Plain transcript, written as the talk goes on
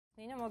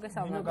ნინო,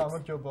 მოგესალმებით.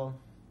 გამარჯობა.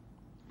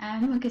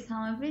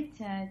 მოგესალმებით,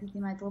 დიდი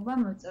მადლობა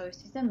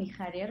მოწვევისთვის და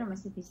მიხარია, რომ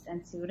ესე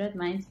დისტანციურად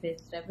მაინც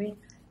ვესწრები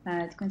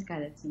თქვენს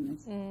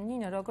გადაცემას.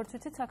 ნინო, როგორც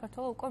ვიცით,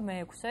 საქართველოს უკვე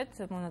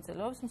მე-6-ეთ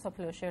მონაწილეობს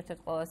მსოფლიოში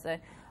ერთ-ერთ ყველაზე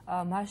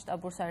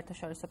მასშტაბურ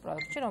საერთაშორისო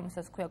პროექტში,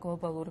 რომელსაც ქვია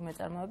გლობალური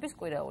მეწარმეობის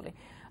კვირეული.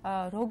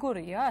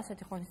 როგორია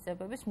ასეთი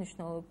ღონისძიებების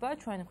მნიშვნელობა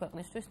ჩვენი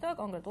ქვეყნისთვის და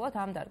კონკრეტულად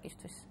ამ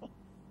დარგისთვის?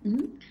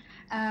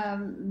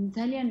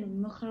 ძალიან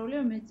მოხარულია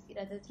რომ მეც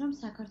პირადად რომ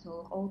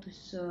საქართველოს ყოველთვის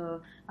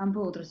ამ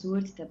ბოლო დროს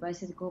უერთდება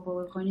ესეთი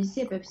გლობალური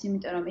ღონისძიებებს,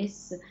 იმიტომ რომ ეს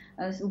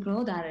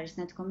უბრალოდ არ არის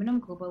ნათქვამი, რომ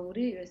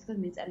გლობალური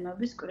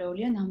მეწარმეობის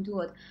კვირეულია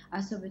ნამდვილად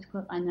ასობით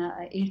ქვეყანა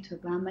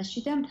ერთვება ამაში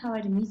და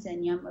მთავარი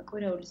მიზანი ამ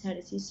კვირეულის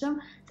არის ის, რომ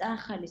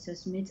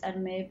წაახალისოს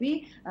მეწარმეები,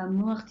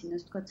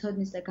 მოახდინოს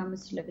ცოდნის და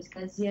გამოცდილების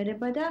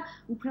გაზიარება და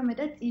უფრო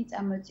მეტად წინ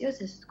წამოწიოს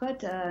ესე ვთქვათ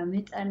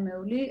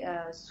მეწარმეული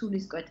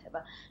სულისკვეთება.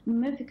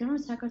 მე ვფიქრობ,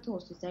 რომ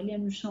საქართველოსთვის ძალიან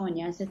მნიშვნელოვანია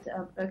ასეთ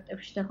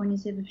პროექტებში და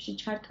ღონისძიებებში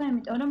ჩართვა,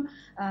 იმიტომ რომ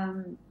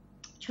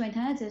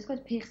ჩვენთანაც ეს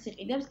ვთქვათ ფეხს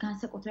იყიდებს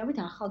განსაკუთრებით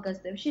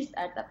ახალგაზრდებში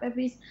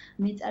სტარტაპების,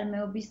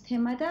 მეწარმეობის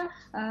თემა და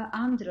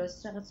ამ დროს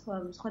რაღაც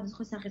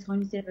სხვადასხვა სახის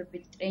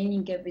ღონისძიებებით,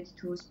 ტრეინინგებით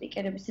თუ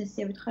სპიკერების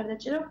სესიებით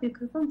ხარდაჭერა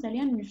ვფიქრობ, რომ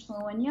ძალიან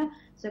მნიშვნელოვანია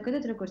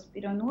ზოგადად როგორც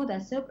პიროვნულად,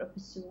 ასევე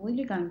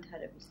პროფესიული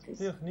განვითარებისთვის.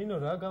 დიახ, ნინო,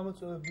 რა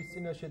გამოწვევების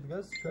წინაშე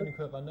დგას ჩვენი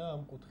ქვეყანა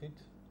ამ კუთხით?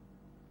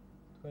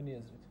 თქვენი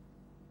აზრით?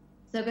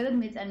 ზოგადად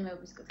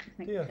მეწარმეობის კუთხით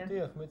მეკითხა.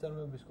 დიახ,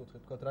 მეწარმეობის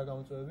კუთხით, თქვათ რა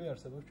გამოწვევები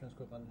არსებობს ჩვენს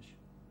ქვეყანაში?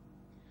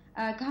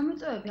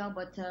 გამოწვევები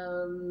ალბათ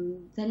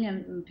ძალიან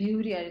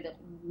ბევრი არის და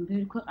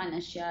ბევრ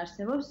ქვეყანაში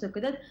არსებობს.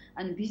 ზოგადად,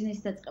 ანუ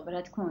ბიზნესის დაწყება,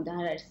 რა თქმა უნდა,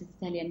 არ არის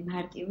ძალიან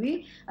მარტივი,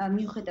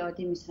 მიუხედავად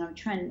იმისა, რომ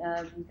ჩვენ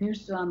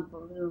ბევრს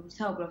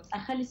საუბრობთ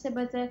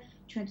ახალისებაზე,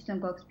 ჩვენ თვითონ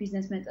გვაქვს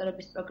ბიზნეს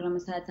მენტორობის პროგრამა,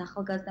 სადაც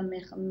ახალგაზრდა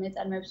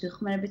მეწარმეებს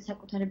ვიხმარებით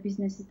საკუთარი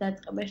ბიზნესის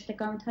დაწყებაში და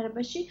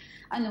განვითარებაში.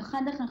 ანუ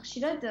ხანდახან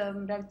ხშირად,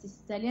 რაც ის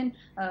ძალიან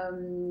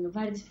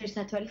ვარდისფერი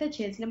სათვალითაც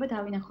შეიძლება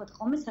დავინახოთ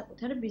ხოლმე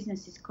საკუთარი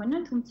ბიზნესის ქონა,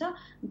 თუმცა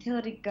მთელ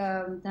რიგ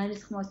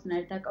ძალისხმევასთან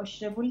არის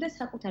დაკავშირებული და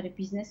საკუთარი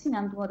ბიზნესი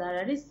ნამდვილად არ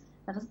არის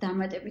რაღაც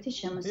დამატებითი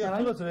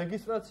შემოსავალი. თუმცა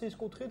რეგისტრაციის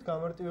კუთხით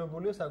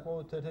გამარტივებულია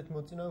საკმაოდ ერთ-ერთი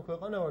მოწინავე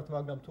ქვეყანა ვართ,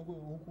 მაგრამ თუ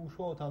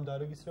უშუალოდ ამ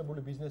დარეგისტრებული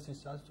ბიზნესის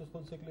სასიცოცხლო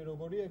ციკლი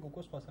როგორია, ეგ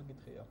უკვე სხვა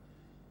საკითხია.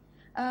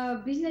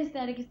 ბიზნესი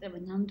დარეგისტრება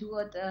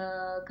ნამდვილად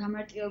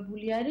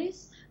გამარტივებული არის.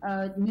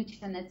 მე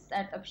თვითონაც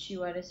სტარტაპში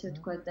ვარ, ესე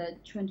ვთქვათ, და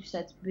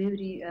ჩვენთვისაც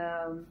ბევრი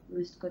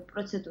ესე ვთქვათ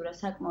პროცედურა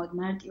საკმაოდ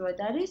მარტივად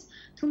არის.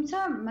 თუმცა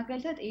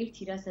მაგალითად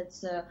ერთი რასაც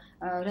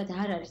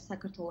არ არის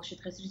საქართველოში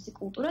დღეს რისი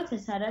კულტურაც,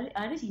 ეს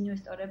არის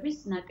ინვესტორების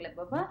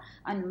ნაკლებობა.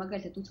 ანუ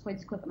მაგალითად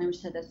უცხოეთის ქვეყნებში,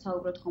 სადაც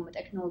საუბრობთ ხოლმე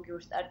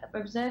ტექნოლოგიურ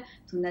სტარტაპებზე,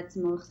 თუნდაც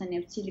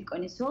მოიხსენიებთ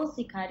სილიკონის ველს,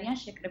 იქ არიან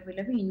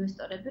შეკრებილები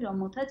ინვესტორები,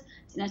 რომელთაც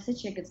წინასწარ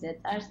შეგეძლია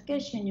წარსდგე,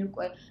 შენი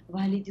უკვე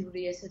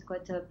ვალიდური ესე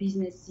ვთქვათ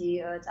ბიზნესი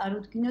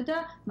წარუდგინო და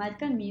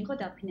მათგან მიიღო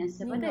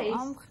დაფინანსება და ეს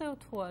ამ მხრივ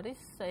თუ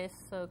არის ეს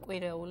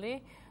კვირეული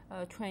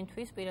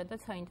ჩვენთვის პირადად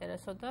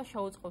საინტერესო და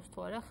შეუწყობს თუ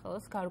არა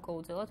ხელს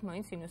გარკვეულწილად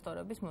მაინც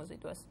ინვესტორების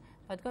მოზიდვას.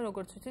 რადგან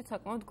როგორც ვიცით,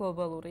 საკმაოდ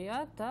გლობალურია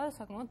და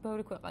საკმაოდ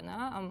ბევრი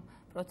ქვეყანაა ამ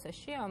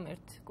პროცესში, ამ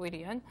ერთ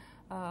კვირიან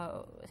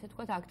ესე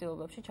ვთქვათ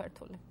აქტივობებში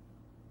ჩართული.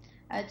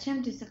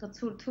 ჩემთვის ახლა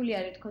რთული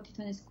არის თქო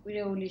თვითონ ეს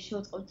კვირეული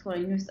შეუწყობს თუ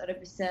არა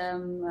ინვესტორების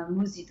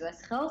მოზიდვას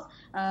ხელს,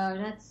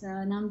 რაც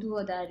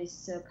ნამდვილად არის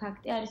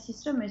ფაქტი არის ის,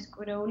 რომ ეს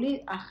კვირეული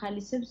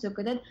ახალისებს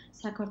ზოგადად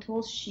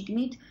საქართველოს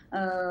შიგნით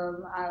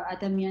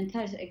ადამიანთა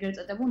ეგრეთ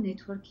წოდებულ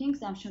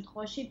ნეტვორკინგს, ამ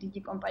შემთხვევაში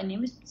დიდი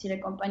კომპანიების, მცირე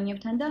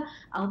კომპანიებთან და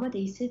ალბათ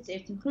ისეც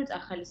ერთი მხრივ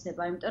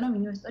ახალისება, იმიტომ რომ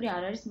ინვესტორი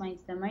არ არის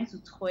მაინც და მაინც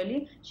უცხოელი,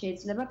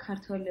 შეიძლება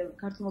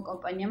ქართულ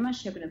კომპანიებმა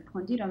შექმნათ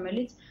ფონდი,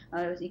 რომელიც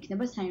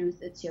იქნება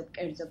საინვესტიციო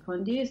კერძო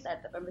ფონდი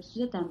სტარტაპებისთვის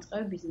და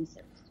დამწყები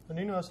ბიზნესებისთვის.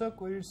 ნინო, ასე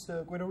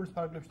კვირეულის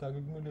ფარგლებში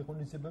დაგეგმილი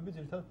ღონისძიებები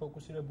ძირითადად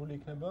ფოკუსირებული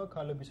იქნება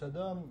ქალებისა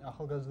და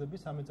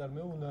ახალგაზრდების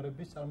სამეწარმეო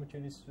უნარების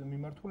წარმოჩენის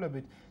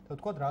მიმართულებით. და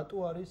თქვათ, რატო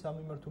არის ამ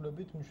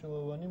მიმართულებით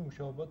მნიშვნელოვანი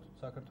მუშაობა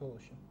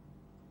საქართველოში?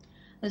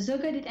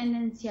 ზოგადი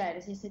ტენდენცია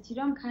არის ესეთი,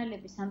 რომ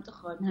ქალები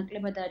სამწუხაროდ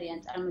ნაკლებად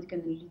არიან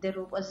წარმოდგენილი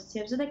ლიდერულ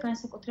პოზიციებზე და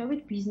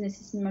განსაკუთრებით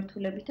ბიზნესის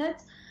მიმართულებითაც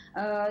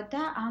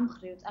და ამ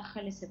მხრივ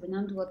ახალისება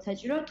ნამდვილად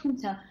საჭიროა,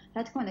 თუმცა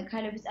რა თქმა უნდა,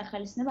 ქალების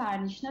ახალისება არ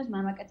ნიშნავს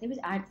მამაკაცების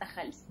არ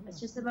წახალისებას.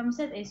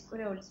 შესაბამისად, ეს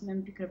კვირეულის მე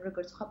ვფიქრობ,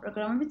 როგორც სხვა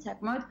პროგრამებიც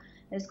საკმაოდ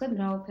ესე ვთქვათ,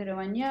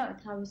 მრავალფეროვანია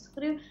თავის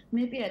მხრივ.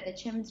 მე პირადად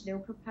შემიძლია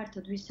უფრო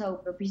ფართოდ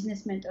ვისაუბრო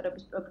ბიზნეს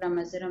მენტორობის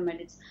პროგრამაზე,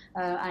 რომელიც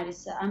არის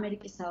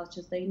ამერიკის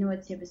საელჩოს და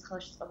ინოვაციების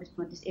ხელშეწყობის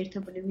ფონდის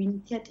ერთობლივი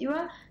ინიციატივა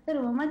და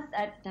რომელმაც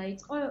სტარტი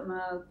დაიწყო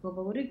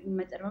გლობალური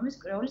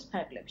მეწარმეობის კვირეულის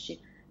ფარგლებში.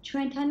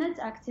 ჩვენთანაც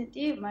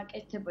აქცენტი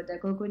მაკეთებოდა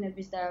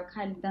გოგონების და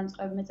ქალი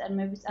დამწყები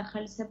მეწარმეების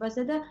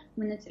ახალისებაზე და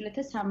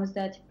მონაწილეთა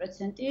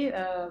 70%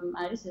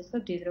 არის ესე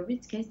ვთქვათ დიდრობის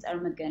ცქეს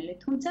წარმოადგენელი.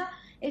 თუმცა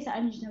ეს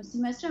არ ნიშნავს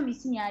იმას, რომ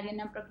ისინი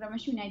არიან ამ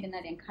პროგრამაში, ვინაიდან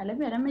არიან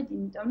ქალები, არამედ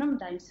იმიტომ, რომ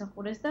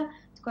დაიმსახურეს და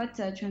თქვათ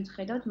ჩვენ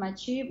ვხედავთ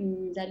მათში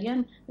ძალიან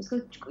ესე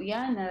ვთქვათ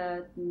ჭკვიან,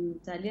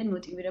 ძალიან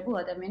მოტივირებულ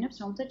ადამიანებს,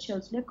 რომელთაც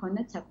შეუძლია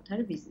ქონდეთ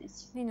საკუთარი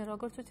ბიზნესი. ნინო,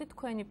 როგორც ვიცით,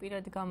 თქვენი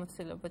პირადი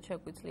გამოცდილება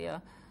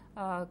შეგვიძლია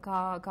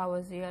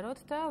გავაზიაროთ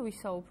და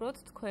ვისაუბროთ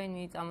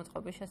თქვენი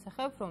წამოწყობის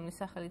შესახებ, რომლის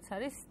სახელიც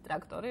არის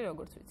ტრაქტორი,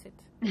 როგორც ვიცით.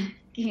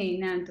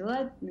 კი,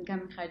 ნამდვილად,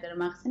 გამიხარდა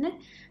რომ ახსენეთ.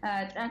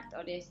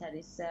 ტრაქტორი ეს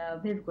არის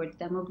ვებგვერდი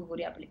და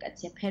მობილური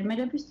აპლიკაცია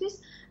ფერმერებისთვის,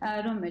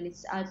 რომელიც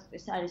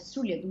აწვდის არის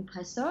სრულიად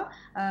უფასო.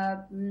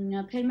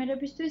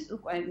 ფერმერებისთვის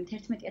უკვე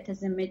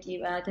 11000-ზე მეტი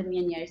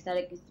ადამიანი არის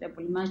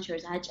დარეგისტრირებული, მათ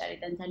შორის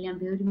აჭარიდან ძალიან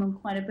ბევრი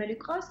მომხმარებელი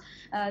ყავს.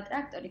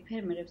 ტრაქტორი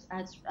ფერმერებს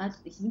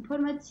აწვდის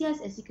ინფორმაციას,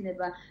 ეს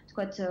იქნება,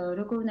 თქვათ,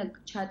 როგორ უნდა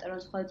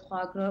ჩაატარონ სხვადასხვა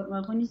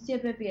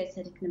ღონისძიებები, ეს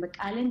იქნება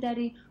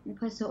კალენდარი,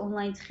 უფასო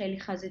ონლაინ ცხელი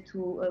ხაზი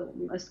თუ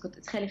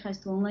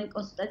ონლაინ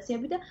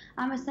კონსულტაციები და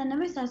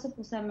ამასთანავე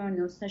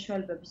სასოფლო-სამეურნეო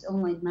საშუალებების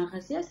ონლაინ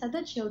მაღაზია,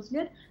 სადაც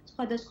შეუძლიათ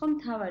სხვადასხვა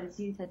მთავარი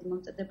ძირითადი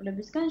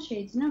მომწადებლებისგან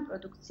შეიძინონ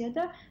პროდუქცია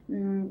და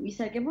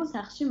ისარგებლონ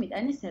სახლში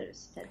მიტანის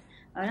სერვისით.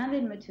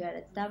 რამდენიმე თვე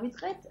არაც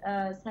დავიწყეთ,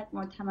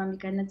 საკმაოდ თამამი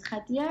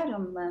განაცხადია,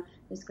 რომ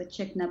ეს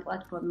შექმნა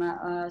პლატფორმა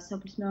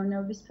სოფლის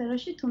მეურნეობის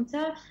სფეროში, თუმცა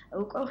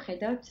უკვე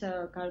ვხედავთ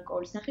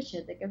გარკვეული სახის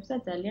შედეგებს და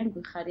ძალიან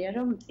გვიხარია,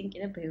 რომ წინ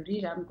კიდევ ბევრი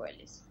რამ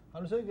გველის.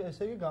 ანუ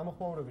ესე იგი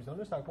გამოხმაურების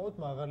დონე საკმაოდ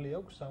მაღალი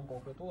აქვს ამ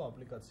კონკრეტულ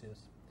აპლიკაციას.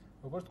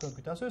 როგორც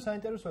თქვით, ასევე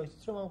საინტერესოა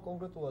ისიც, რომ ამ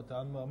კონკრეტულად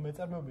ამ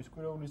მეწარმეობის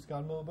კვირეულის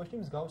განმავლობაში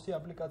მსგავსი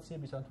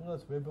აპლიკაციების ან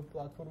თუნდაც ვებ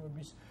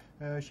პლატფორმების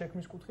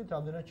შექმნის კუთხით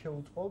რამდენად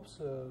შეუწყობს,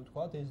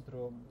 თქვათ, ეს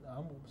დრო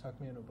ამ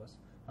საქმიანობას.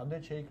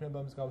 რამდენად შეიქმნება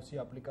მსგავსი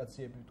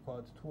აპლიკაციები,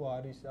 თქვათ, თუ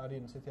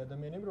არიან ესეთი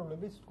ადამიანები,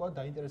 რომლებიც, თქვათ,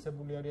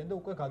 დაინტერესებული არიან და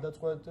უკვე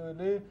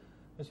გადაწყვეტილი,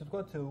 ესე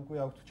ვთქვათ, უკვე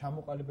აქვთ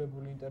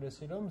ჩამოყალიბებული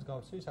ინტერესი, რომ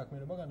მსგავსი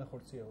საქმიანობა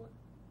განახორციელონ.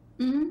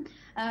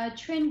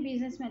 ჩვენ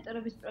ბიზნეს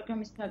მენტორობის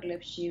პროგრამის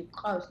ფარგლებში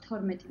გვყავს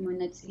 12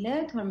 მონაწილე,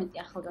 12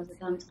 ახალგაზრდა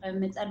დამწყები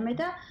მეწარმე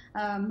და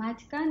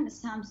მათგან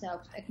 3-ს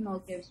აქვს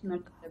ტექნოლოგიების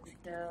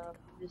მიმართულებით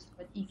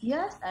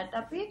იდეა,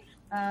 სტარტაპი.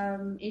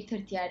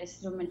 ერთ-ერთი არის,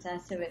 რომელიც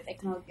ასევე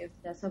ტექნოლოგიებს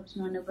და სოფლის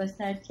მეურნეობას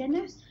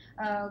საერთიანებს.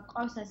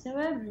 გვყავს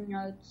ასევე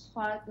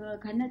სხვა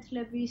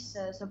განათლების,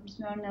 სოფლის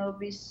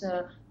მეურნეობის,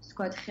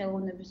 ვთქვათ,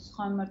 ხელოვნების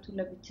სხვა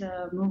მიმართულებით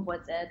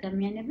მოღვაწე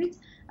ადამიანებიც.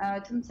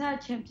 თუმცა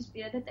ჩემთვის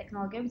პირადად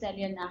ტექნოლოგიები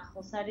ძალიან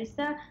ახლოს არის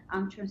და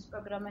ამ ჩვენს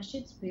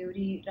პროგრამაშიც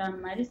ბევრი რამ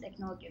არის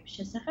ტექნოლოგიების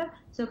შესახებ.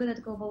 ზოგადად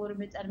გლობალური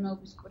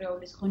მეწარმეობის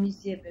კვირეულის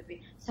ღონისძიებები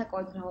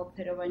საკმაოდ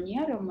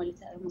მრავალფეროვანია, რომელიც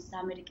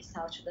ამერიკის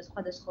საელჩო და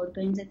სხვადასხვა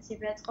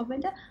ორგანიზაციები აწყობენ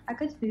და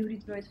აქაც ბევრი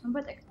დრო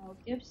ეთმობა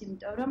ტექნოლოგიებს,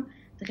 იმიტომ რომ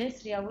დღეს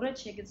რეალურად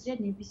შეგიძლია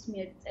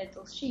ნებისმიერ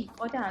წერტილში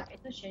იყო და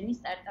აკეთო შენი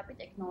სტარტაპი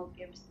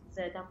ტექნოლოგიების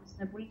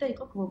დაფუძნებული და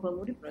იყო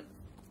გლობალური პროდუქტი.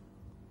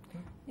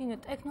 ნინო,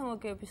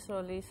 ტექნოლოგიების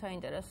როლი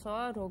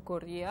საინტერესოა,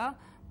 როგორია,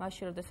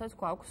 მაშინ როდესაც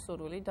გვაქვს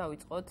სურვილი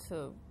დავიწყოთ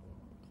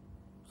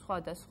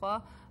სხვადასხვა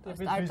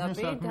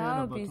სტარტაპი და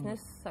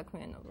ბიზნეს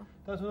საქმიანობა.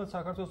 და თუნდაც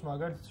საქართველოს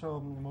მაგალითს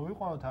რომ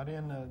მოვიყვანოთ,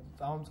 არიან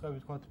წამომწყები,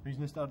 თქვათ,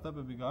 ბიზნეს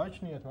სტარტაპები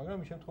გააჩნიათ, მაგრამ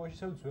იმ შემთხვევაში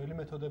ისევ ძველი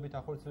მეთოდებით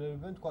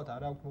ახორციელებენ, თქვათ,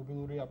 არა აქვს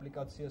მობილური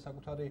აპლიკაცია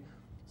საკუთარი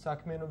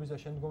საქმიანობის და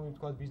შემდგომი,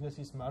 თქვათ,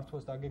 ბიზნესის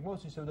მართვას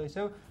დაგეგმავს, ისევ და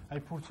ისევ აი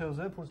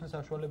ფურცელზე, ფურცლის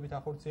საშუალებით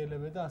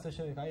ახორციელებენ და ასე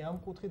შემდეგ. აი ამ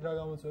კუთხით რა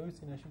გამოწვევის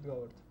წინაშე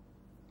დგავართ?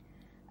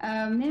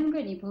 მე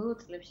მგონი ბოლო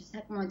წლებში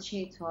საკმაოდ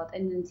შეიცვალა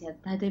ტენდენცია,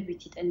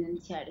 დადებითი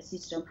ტენდენცია არის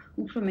ის, რომ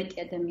უფრო მეტი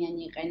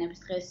ადამიანი იყენებს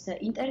დღეს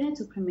ინტერნეტს,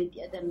 უფრო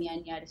მეტი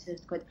ადამიანი არის, ასე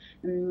ვთქვათ,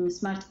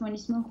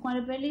 სმარტფონის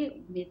მომხმარებელი,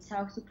 მეც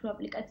აქვს უფრო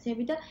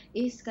აპლიკაციები და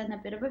ეს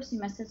განაპირობებს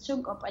იმასაც, რომ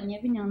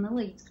კომპანიები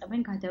ნელ-ნელა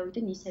იწყებენ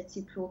გადავიდნენ ისეთ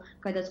ციფრულ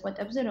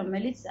გადაწყვეტებზე,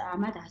 რომელიც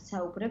ამათ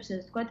ასაუბრებს,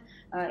 ასე ვთქვათ,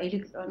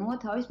 ელექტრონულად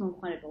თავის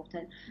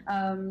მომხმარებელთან.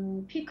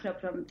 ვფიქრობ,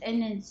 რომ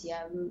ტენდენცია,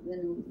 მე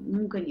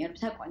მგონია, რომ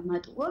საკმაოდ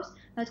მატულობს,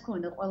 რა თქმა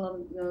უნდა, ყველა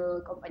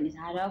კომპანიას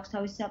არ აქვს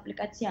თავისი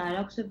აპლიკაცია, არ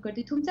აქვს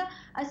ვებგვერდი, თუმცა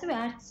ასევე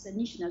არც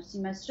ნიშნავს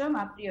იმას, რომ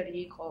აპრიორი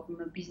იყო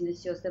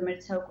ბიზნესი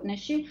 21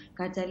 საუკუნეში,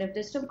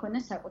 გაძალებდეს, რომ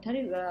ქონდეს საკუთარი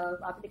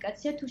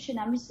აპლიკაცია, თუ შენ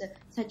ამის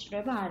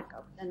საჭიროება არ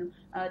გაქვს. ანუ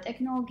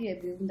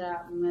ტექნოლოგიები უნდა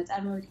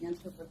წარმოვიდგინოთ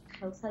როგორც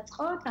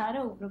ხელსაწყოთ,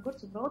 არა როგორც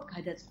უბრალოდ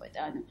გადაწყვეტა.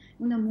 ანუ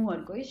უნდა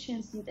მოარგო ის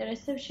შენს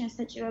ინტერესებს, შენს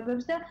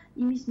საჭიროებებს და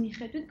იმის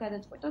მიხედვით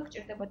გადაწყვეტო,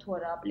 გჭირდება თუ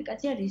არა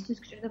აპლიკაცია,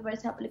 რისთვის გჭირდება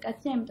ეს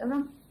აპლიკაცია, იმიტომ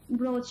რომ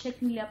უბრალოდ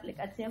შექმნილი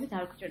აპლიკაციებით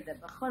არ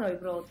გჭირდება, ხო, რომ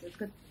უბრალოდ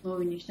ვთქვათ,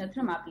 მოვინიშნოთ,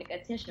 რომ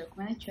აპლიკაცია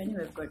შევქმნით ჩვენი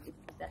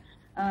ვებგვერდისთვის და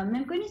მე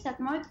მგონი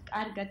საკმაოდ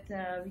კარგად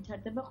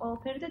ვითარდება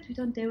ყველაფერი და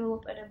თვითონ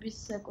დეველოპერების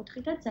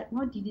კუთხითაც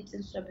საკმაოდ დიდი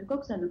წინსვლები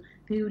გვაქვს, ანუ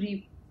ბევრი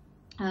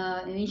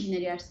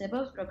ინჟინერი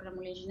არსებობს,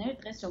 პროგრამული ინჟინერი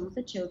დღეს,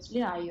 რომელსაც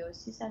შეუძლია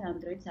iOS-ის ან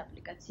Android-ის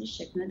აპლიკაციის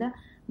შექმნა და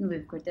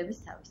ვებგვერდების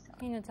თავისთავად.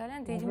 ნინო,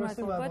 ძალიან დიდი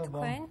მადლობა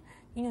თქვენ.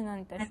 ნინო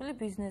ნანიტაშვილი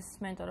ბიზნეს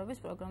მენტორობის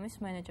პროგრამის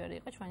მენეჯერი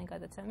იყო ჩვენი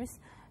გადაცემის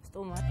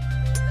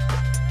სტუმარი.